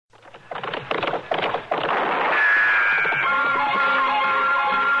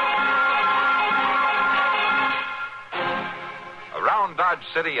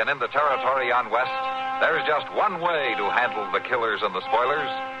Dodge City and in the territory on west, there's just one way to handle the killers and the spoilers,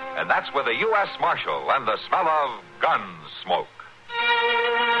 and that's with a U.S. Marshal and the smell of Gunsmoke.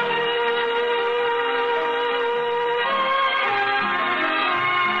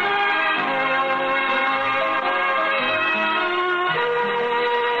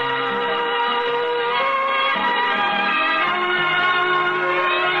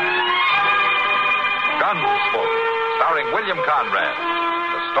 Gunsmoke, starring William Conrad.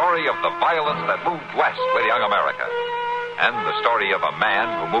 The story of the violence that moved west with young America. And the story of a man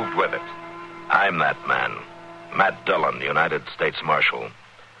who moved with it. I'm that man. Matt Dillon, United States Marshal.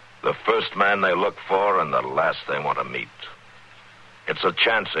 The first man they look for and the last they want to meet. It's a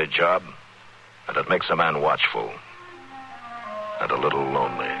chancy job, and it makes a man watchful. And a little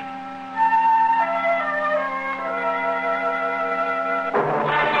lonely.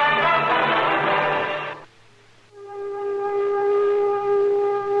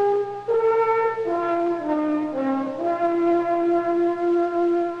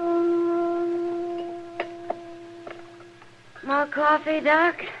 More coffee,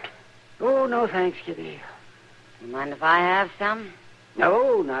 Doc? Oh, no thanks, Kitty. You mind if I have some?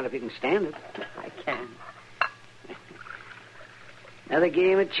 No, not if you can stand it. I can. Another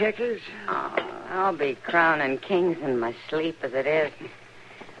game of checkers? Oh, I'll be crowning kings in my sleep as it is.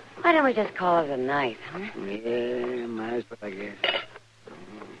 Why don't we just call it a night, huh? Yeah, might as well, I guess.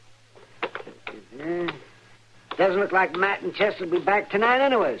 Doesn't look like Matt and Chester will be back tonight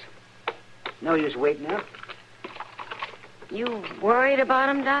anyways. No use waiting up. You worried about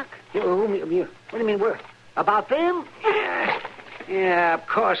him, Doc? What do you mean, worried? About them? Yeah, of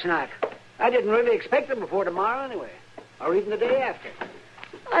course not. I didn't really expect them before tomorrow anyway. Or even the day after.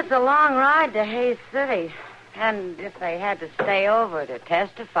 Well, it's a long ride to Hayes City. And if they had to stay over to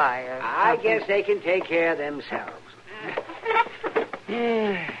testify or I something... guess they can take care of themselves.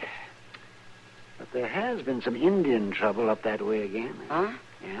 Yeah. But there has been some Indian trouble up that way again. Huh?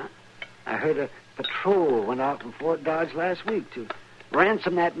 Yeah. I heard a patrol went out from Fort Dodge last week to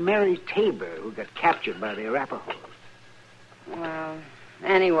ransom that Mary Tabor who got captured by the Arapahoes. Well,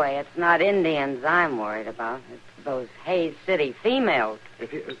 anyway, it's not Indians I'm worried about. It's those Hayes City females.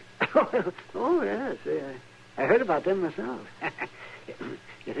 Oh, yes. I heard about them myself.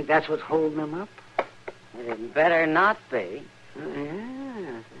 You think that's what's holding them up? It had better not be.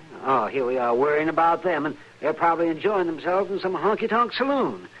 Yeah. Oh, here we are worrying about them, and they're probably enjoying themselves in some honky-tonk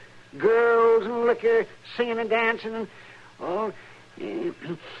saloon. Girls and liquor, singing and dancing, and... Oh, yeah.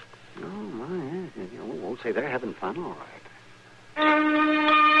 Oh, my. We'll say they're having fun, all right.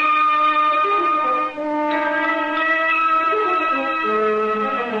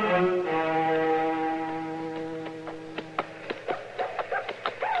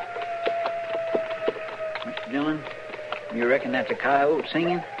 Mr. Dillon, you reckon that's a coyote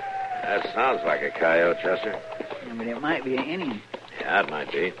singing? That sounds like a coyote, Chester. Yeah, but it might be an Indian. Yeah, it might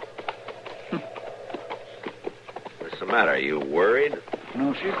be. What's the matter? Are you worried?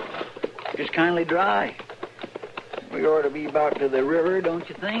 No, sir. Just kindly dry. We ought to be about to the river, don't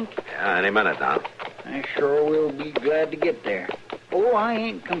you think? Yeah, any minute now. I sure will be glad to get there. Oh, I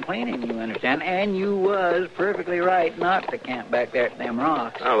ain't complaining, you understand. And you was perfectly right not to camp back there at them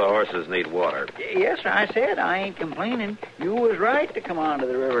rocks. Well, the horses need water. Yes, sir, I said I ain't complaining. You was right to come on to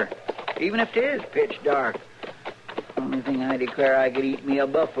the river, even if it is pitch dark. Only thing I declare I could eat me a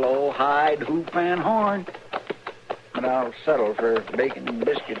buffalo, hide, hoop, and horn. But I'll settle for bacon and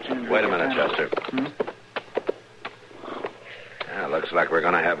biscuits. Wait a minute, Chester. Yeah, looks like we're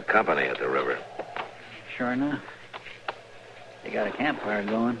going to have company at the river. Sure enough. They got a campfire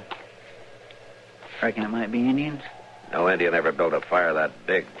going. Reckon it might be Indians? No Indian ever built a fire that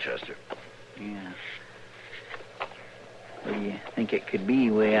big, Chester. Yeah. What do you think it could be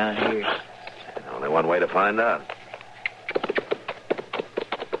way out here? Only one way to find out.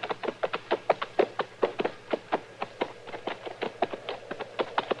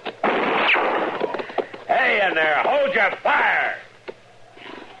 Hey in there, hold your fire!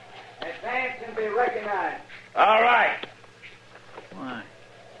 Advance and be recognized. All right. Why?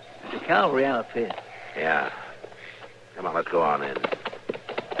 It's a cavalry outfit. Yeah. Come on, let's go on in.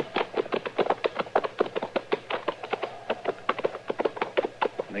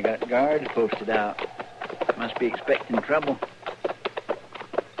 They got guards posted out. Must be expecting trouble.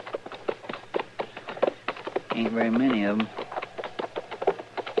 Ain't very many of them.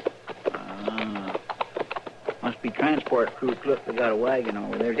 Must be transport crews. Look, they got a wagon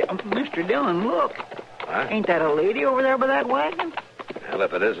over there. Oh, Mr. Dillon, look. What? Ain't that a lady over there by that wagon? Well,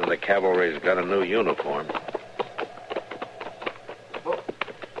 if it isn't, the cavalry's got a new uniform.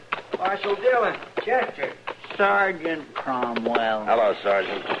 Marshal Dillon, Chester. Sergeant Cromwell. Hello,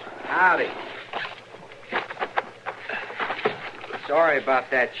 Sergeant. Howdy. Sorry about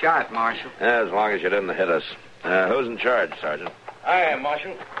that shot, Marshal. Yeah, as long as you didn't hit us. Who's in charge, Sergeant? I am,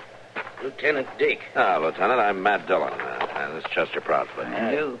 Marshal. Lieutenant Dake. Lieutenant, I'm Matt Dillon. This is Chester Proudfoot.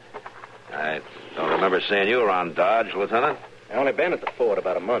 And you? I don't remember seeing you around Dodge, Lieutenant. I only been at the fort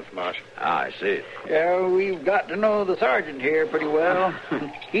about a month, Marshal. I see. Yeah, we've got to know the sergeant here pretty well.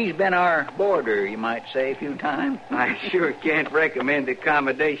 He's been our boarder, you might say, a few times. I sure can't recommend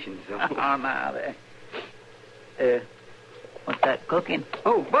accommodations, though. Oh, now there. What's that cooking?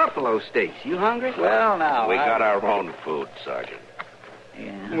 Oh, buffalo steaks. You hungry? Well, now. We got our own food, Sergeant.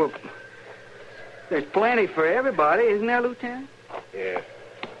 Yeah. Well, there's plenty for everybody, isn't there, Lieutenant? Yeah.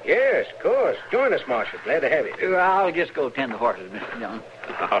 Yes, of course. Join us, Marshal. Glad to have you. I'll just go tend the horses, Mr. Young.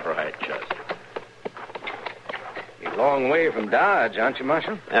 All right, Chester. You're a long way from Dodge, aren't you,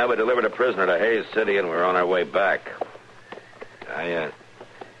 Marshal? Yeah, we delivered a prisoner to Hayes City, and we're on our way back. I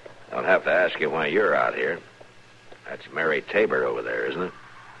don't have to ask you why you're out here. That's Mary Tabor over there, isn't it?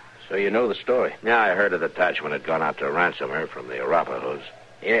 So you know the story. Yeah, I heard a detachment had gone out to ransom her from the Arapahoes.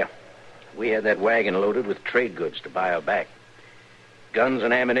 Yeah. We had that wagon loaded with trade goods to buy her back. Guns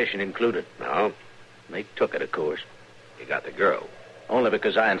and ammunition included. No? They took it, of course. You got the girl. Only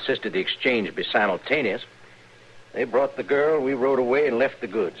because I insisted the exchange be simultaneous. They brought the girl, we rode away and left the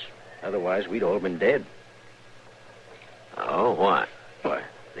goods. Otherwise, we'd all been dead. Oh, why? Why,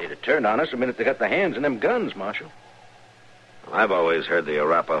 they'd have turned on us the minute they got their hands on them guns, Marshal. Well, I've always heard the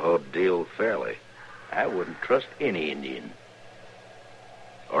Arapaho deal fairly. I wouldn't trust any Indian.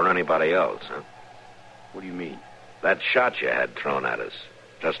 Or anybody else, huh? What do you mean? That shot you had thrown at us.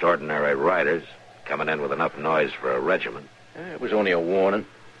 Just ordinary riders, coming in with enough noise for a regiment. It was only a warning.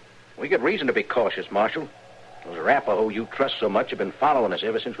 We got reason to be cautious, Marshal. Those Arapaho you trust so much have been following us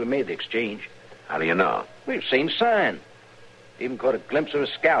ever since we made the exchange. How do you know? We've seen sign. Even caught a glimpse of a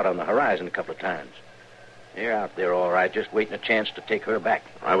scout on the horizon a couple of times. They're out there all right, just waiting a chance to take her back.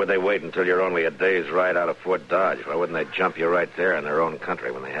 Why would they wait until you're only a day's ride out of Fort Dodge? Why wouldn't they jump you right there in their own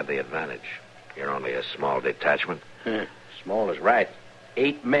country when they had the advantage? You're only a small detachment. Small is right.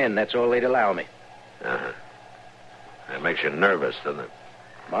 8 men, that's all they'd allow me. Uh-huh. That makes you nervous, doesn't it?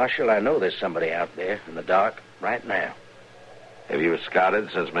 Marshal, I know there's somebody out there in the dark right now. Have you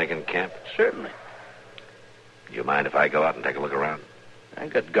scouted since making camp? Certainly. Do you mind if I go out and take a look around? I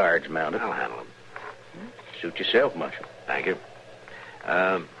got guards mounted. I'll handle them. Suit yourself, Marshal. Thank you.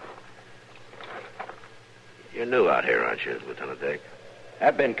 You're new out here, aren't you, Lieutenant Dake?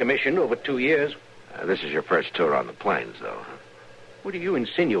 I've been commissioned over 2 years. This is your first tour on the plains, though, huh? What are you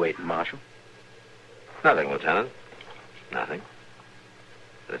insinuating, Marshal? Nothing, Lieutenant. Nothing.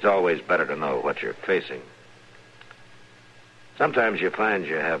 But it's always better to know what you're facing. Sometimes you find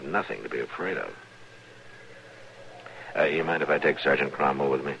you have nothing to be afraid of. You mind if I take Sergeant Cromwell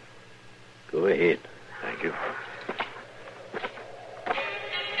with me? Go ahead. Thank you.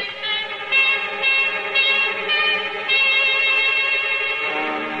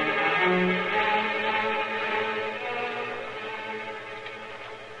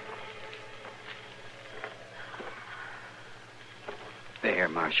 There,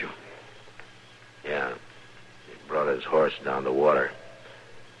 Marshal. Yeah. He brought his horse down the water.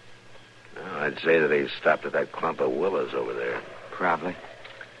 Well, I'd say that he stopped at that clump of willows over there. Probably.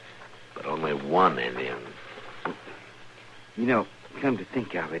 But only one Indian. You know, come to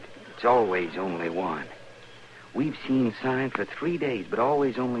think of it, it's always only one. We've seen sign for 3 days, but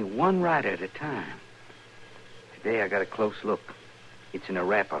always only one rider at a time. Today I got a close look. It's an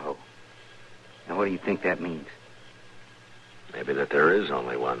Arapaho. Now, what do you think that means? Maybe that there is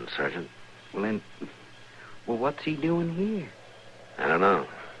only one, Sergeant. Well, then, what's he doing here? I don't know.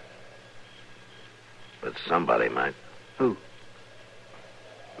 But somebody might. Who?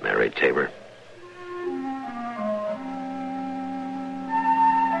 Mary Tabor.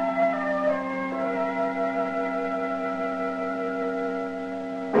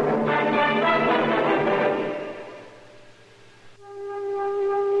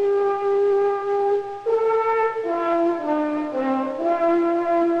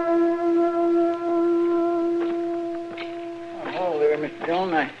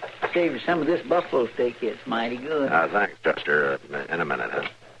 Saved you some of this buffalo steak. It's mighty good. Thanks, Chester. In a minute, huh?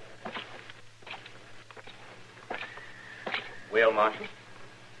 Well, Marshal?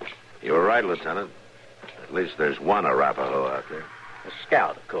 You were right, Lieutenant. At least there's one Arapaho out there. A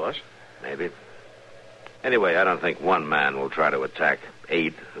scout, of course. Maybe. Anyway, I don't think one man will try to attack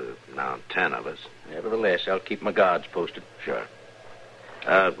 8, now 10 of us. Nevertheless, I'll keep my guards posted. Sure.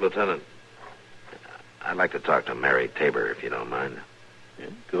 Lieutenant, I'd like to talk to Mary Tabor, if you don't mind. Yeah,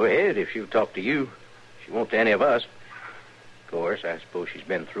 go ahead, if she'll talk to you. She won't to any of us. Of course, I suppose she's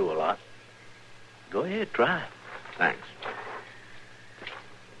been through a lot. Go ahead, try. Thanks.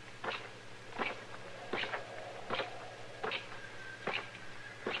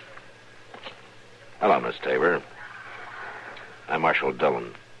 Hello, Miss Tabor. I'm Marshal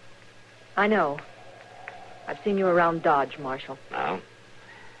Dillon. I know. I've seen you around Dodge, Marshal. Now?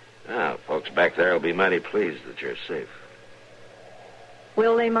 Now, folks back there will be mighty pleased that you're safe.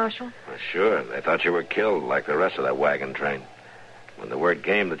 Will they, Marshal? Well, sure. They thought you were killed like the rest of that wagon train. When the word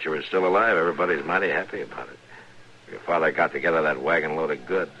came that you were still alive, everybody's mighty happy about it. Your father got together that wagon load of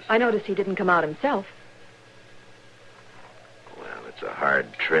goods. I noticed he didn't come out himself. Well, it's a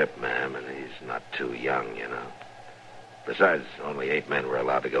hard trip, ma'am, and he's not too young, you know. Besides, only 8 men were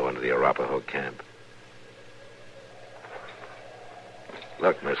allowed to go into the Arapaho camp.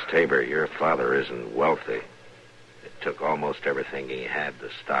 Look, Miss Tabor, your father isn't wealthy. It took almost everything he had to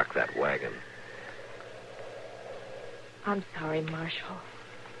stock that wagon. I'm sorry, Marshal.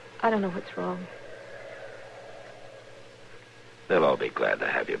 I don't know what's wrong. They'll all be glad to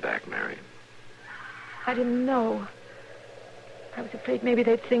have you back, Mary. I didn't know. I was afraid maybe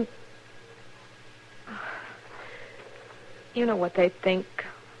they'd think... You know what they'd think.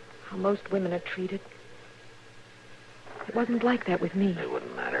 How most women are treated. It wasn't like that with me. It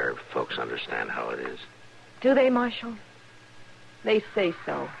wouldn't matter if folks understand how it is. Do they, Marshal? They say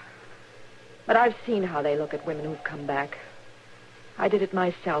so. But I've seen how they look at women who've come back. I did it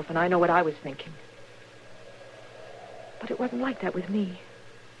myself, and I know what I was thinking. But it wasn't like that with me.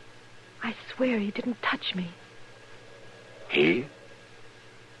 I swear he didn't touch me. He?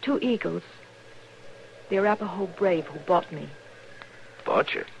 2 eagles. The Arapaho brave who bought me.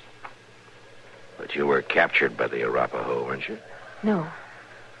 Bought you? But you were captured by the Arapaho, weren't you? No.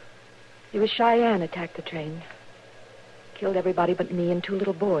 It was Cheyenne attacked the train. Killed everybody but me and 2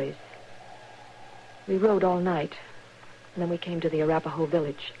 little boys. We rode all night, and then we came to the Arapaho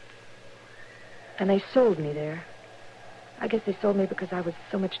village. And they sold me there. I guess they sold me because I was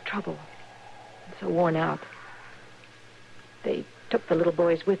so much trouble and so worn out. They took the little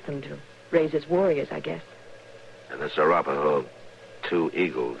boys with them to raise as warriors, I guess. And this Arapaho, 2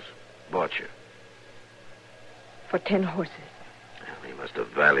 eagles, bought you. For 10 horses. Well, he must have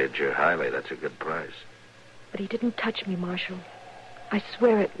valued you highly. That's a good price. But he didn't touch me, Marshal. I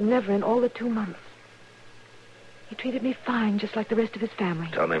swear it, never in all the 2 months. He treated me fine, just like the rest of his family.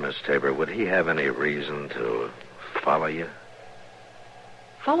 Tell me, Miss Tabor, would he have any reason to follow you?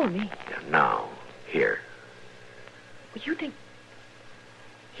 Follow me? Yeah, now, here. Well, you think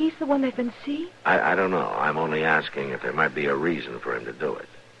he's the one they've been seeing? I don't know. I'm only asking if there might be a reason for him to do it.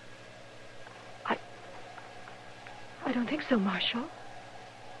 I don't think so, Marshal.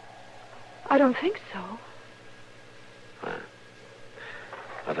 I don't think so.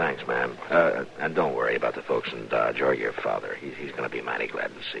 Well, thanks, ma'am. And don't worry about the folks in Dodge or your father. He's going to be mighty glad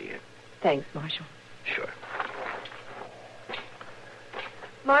to see you. Thanks, Marshal. Sure.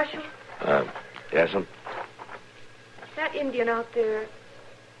 Marshal? Yes, ma'am? That Indian out there,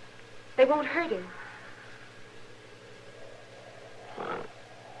 they won't hurt him.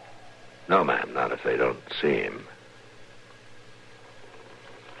 No, ma'am, not if they don't see him.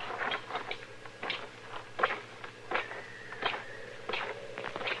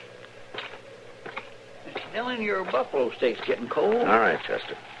 Dillon, your buffalo steak's getting cold. All right,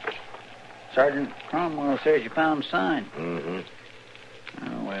 Chester. Sergeant Cromwell says you found a sign. Mm-hmm.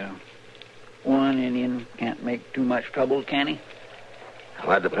 Oh, well. One Indian can't make too much trouble, can he?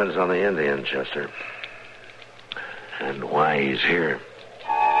 Well, that depends on the Indian, Chester. And why he's here.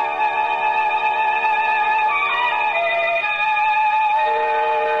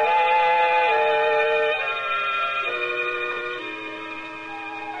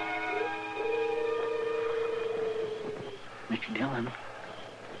 Mr. Dillon.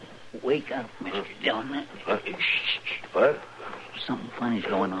 Wake up, Mr. Dillon. What? Something funny's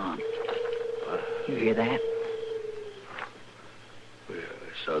going on. You hear that? Well,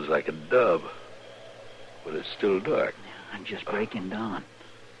 it sounds like a dove. But it's still dark. I'm just breaking dawn.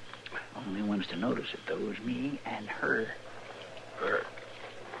 Only ones to notice it, though, is me and her. Her?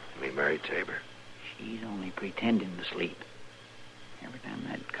 You mean Mary Tabor? She's only pretending to sleep. Every time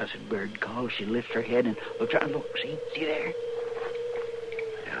that cussed bird calls, she lifts her head and looks around. Look, see there?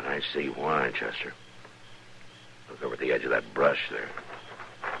 Yeah, and I see why, Chester. Look over at the edge of that brush there.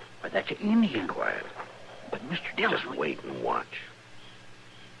 Why, that's an Indian. Be quiet. But, Mr. Dillon... Just wait and watch.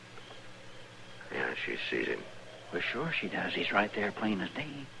 Yeah, she sees him. Well, sure she does. He's right there plain as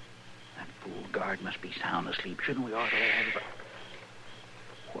day. That fool guard must be sound asleep. Shouldn't we ought to have...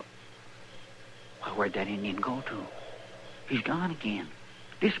 Well, where'd that Indian go to? He's gone again.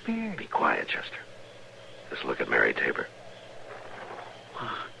 Disappeared. Be quiet, Chester. Just look at Mary Tabor.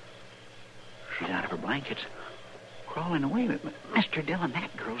 She's out of her blankets, crawling away. Mr. Dillon,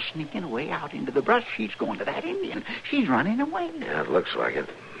 that girl's sneaking away out into the brush. She's going to that Indian. She's running away. Yeah, it looks like it.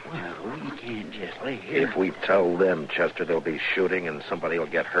 Well, we can't just lay here. If we tell them, Chester, there'll be shooting and somebody will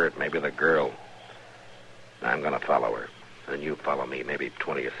get hurt, maybe the girl. I'm going to follow her. And you follow me, maybe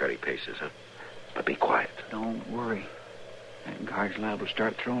 20 or 30 paces, huh? But be quiet. Don't worry. That guard's liable to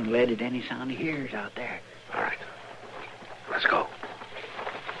start throwing lead at any sound he hears out there. All right. Let's go.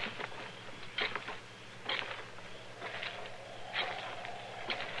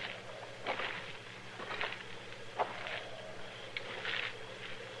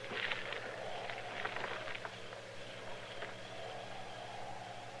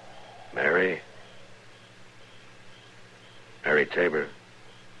 Mary Tabor.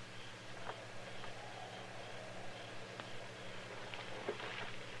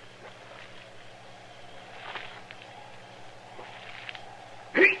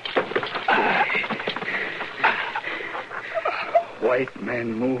 White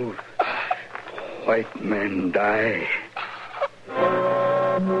men move. White men die.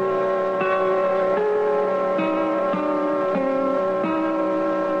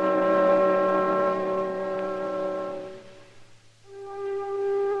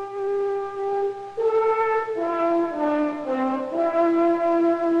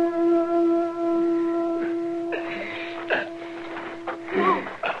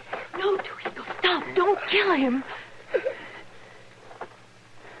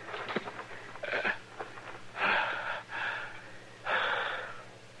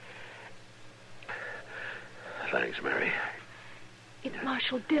 Thanks, Mary. It's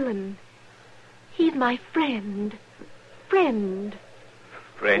Marshal Dillon. He's my friend. Friend.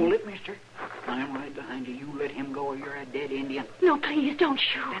 Hold it, mister. I'm right behind you. You let him go or you're a dead Indian. No, please, don't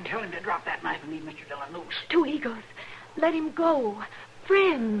shoot. Then tell him to drop that knife and leave Mr. Dillon loose. Two Eagles. Let him go.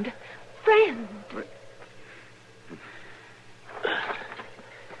 Friend. Friend.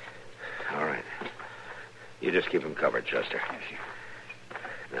 All right. You just keep him covered, Chester. Yes,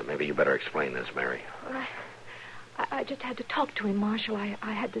 sir. Now, maybe you better explain this, Mary. Well, I just had to talk to him, Marshal. I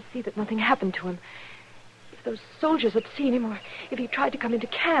had to see that nothing happened to him. If those soldiers had seen him or if he tried to come into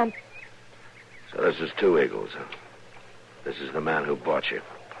camp. So this is Two Eagles, huh? This is the man who bought you.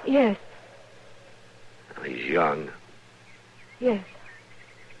 Yes. And he's young. Yes.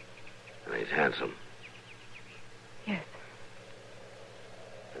 And he's handsome. Yes.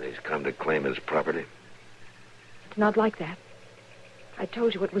 And he's come to claim his property. It's not like that. I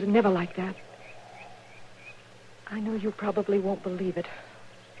told you it was never like that. I know you probably won't believe it.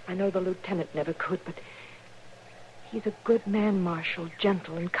 I know the lieutenant never could, but he's a good man, Marshal,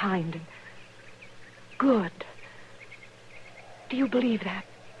 gentle and kind and good. Do you believe that?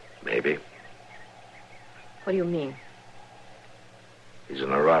 Maybe. What do you mean? He's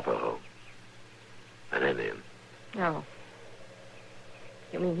an Arapaho. An Indian. No.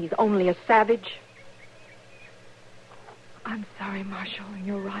 You mean he's only a savage? I'm sorry, Marshal, and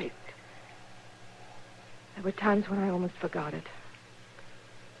you're right. There were times when I almost forgot it.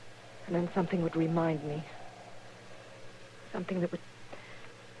 And then something would remind me. Something that would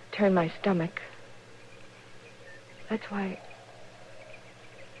turn my stomach. That's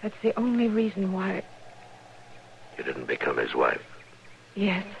the only reason why... You didn't become his wife.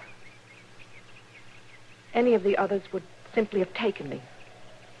 Yes. Any of the others would simply have taken me.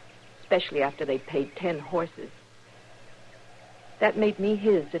 Especially after they paid 10 horses. That made me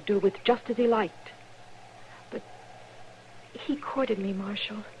his to do with just as he liked. But he courted me,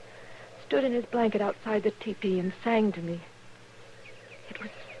 Marshal. Stood in his blanket outside the teepee and sang to me. It was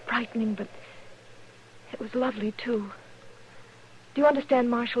frightening, but it was lovely, too. Do you understand,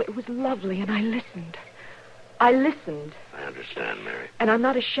 Marshal? It was lovely, and I listened. I listened. I understand, Mary. And I'm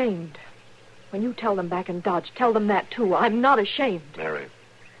not ashamed. When you tell them back in Dodge, tell them that, too. I'm not ashamed. Mary,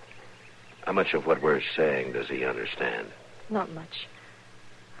 how much of what we're saying does he understand? Not much.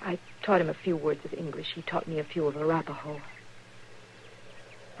 I taught him a few words of English. He taught me a few of Arapaho.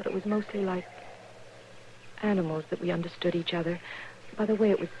 But it was mostly like animals that we understood each other. By the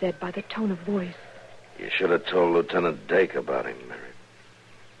way it was said, by the tone of voice. You should have told Lieutenant Dake about him, Mary.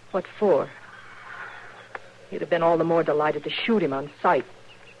 What for? He'd have been all the more delighted to shoot him on sight.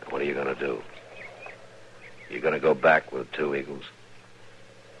 What are you going to do? You going to go back with Two Eagles?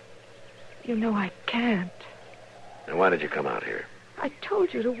 You know I can't. Then why did you come out here? I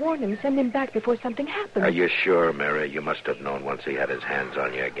told you to warn him, send him back before something happened. Are you sure, Mary? You must have known once he had his hands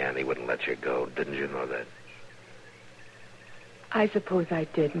on you again, he wouldn't let you go. Didn't you know that? I suppose I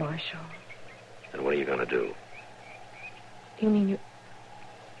did, Marshal. Then what are you going to do? You mean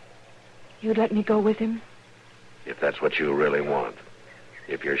you'd let me go with him? If that's what you really want.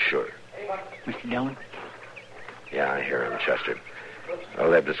 If you're sure. Mr. Dillon? Yeah, I hear him, Chester. Oh,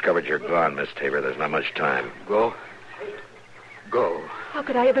 they've discovered you're gone, Miss Tabor. There's not much time. Go. How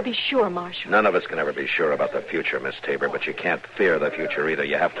could I ever be sure, Marshal? None of us can ever be sure about the future, Miss Tabor, but you can't fear the future either.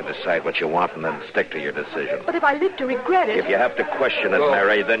 You have to decide what you want and then stick to your decision. But if I live to regret it... If you have to question it,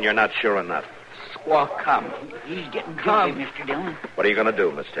 Mary, then you're not sure enough. Squaw, come. He's getting Come. guilty, Mr. Dillon. What are you going to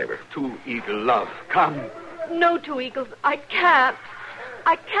do, Miss Tabor? Two eagle love. Come. No, Two Eagles, I can't.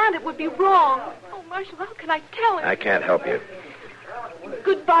 I can't. It would be wrong. Oh, Marshal, how can I tell him? I can't help you.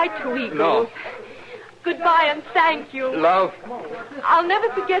 Goodbye, Two Eagles. No. Goodbye and thank you. Love. I'll never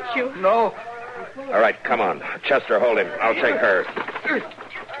forget you. No. All right, come on. Chester, hold him. I'll take her.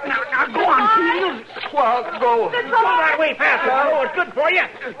 Now go on, Two Eagles. Squaw, go. That's all right. Way faster. I know it's good for you.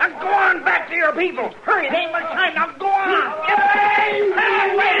 Now go on back to your people. Hurry, there ain't much time. Now go on.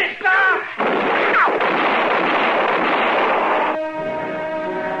 Hey, wait, stop.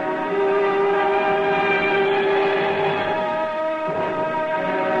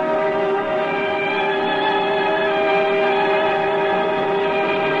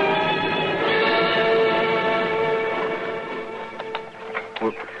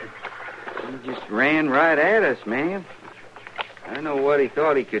 Ran right at us, man. I don't know what he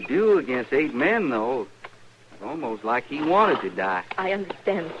thought he could do against 8 men, though. It's almost like he wanted to die. I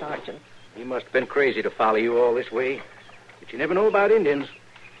understand, Sergeant. He must have been crazy to follow you all this way. But you never know about Indians.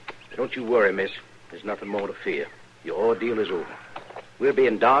 Don't you worry, miss. There's nothing more to fear. Your ordeal is over. We'll be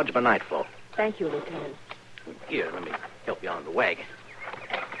in Dodge by nightfall. Thank you, Lieutenant. Here, let me help you on the wagon.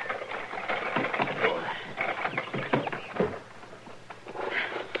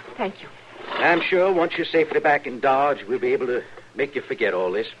 Thank you. I'm sure once you're safely back in Dodge, we'll be able to make you forget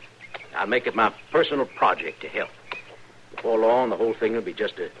all this. I'll make it my personal project to help. Before long, the whole thing will be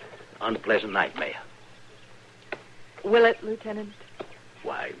just an unpleasant nightmare. Will it, Lieutenant?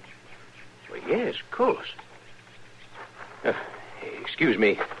 Why, well, yes, of course. Excuse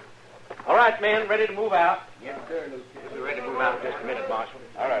me. All right, men, ready to move out? Yes, sir, Lieutenant. We're ready to move out in just a minute, Marshal.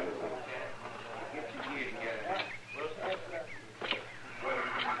 All right, Lieutenant.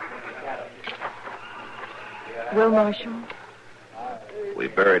 Well, Marshal? We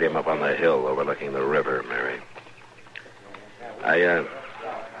buried him up on the hill overlooking the river, Mary. I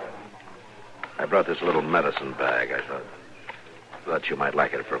brought this little medicine bag. I thought you might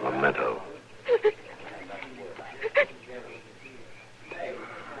like it for a memento.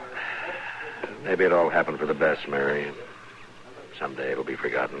 Maybe it all happened for the best, Mary. Someday it'll be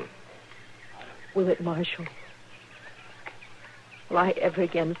forgotten. Will it, Marshal? Will I ever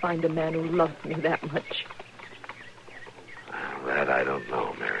again find a man who loved me that much? That I don't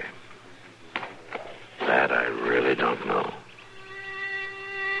know, Mary. That I really don't know.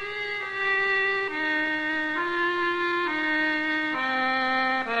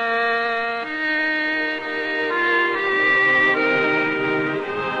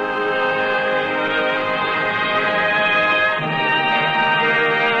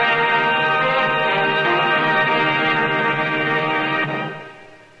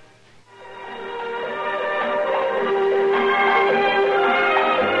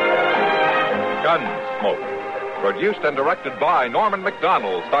 Gunsmoke. Produced and directed by Norman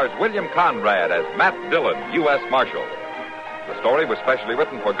McDonald, stars William Conrad as Matt Dillon, U.S. Marshal. The story was specially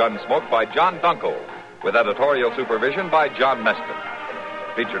written for Gunsmoke by John Dunkel, with editorial supervision by John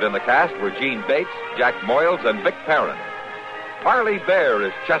Meston. Featured in the cast were Gene Bates, Jack Moyles, and Vic Perrin. Harley Bear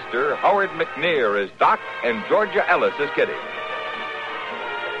is Chester, Howard McNear is Doc, and Georgia Ellis is Kitty.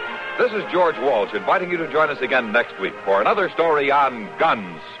 This is George Walsh inviting you to join us again next week for another story on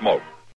Gunsmoke.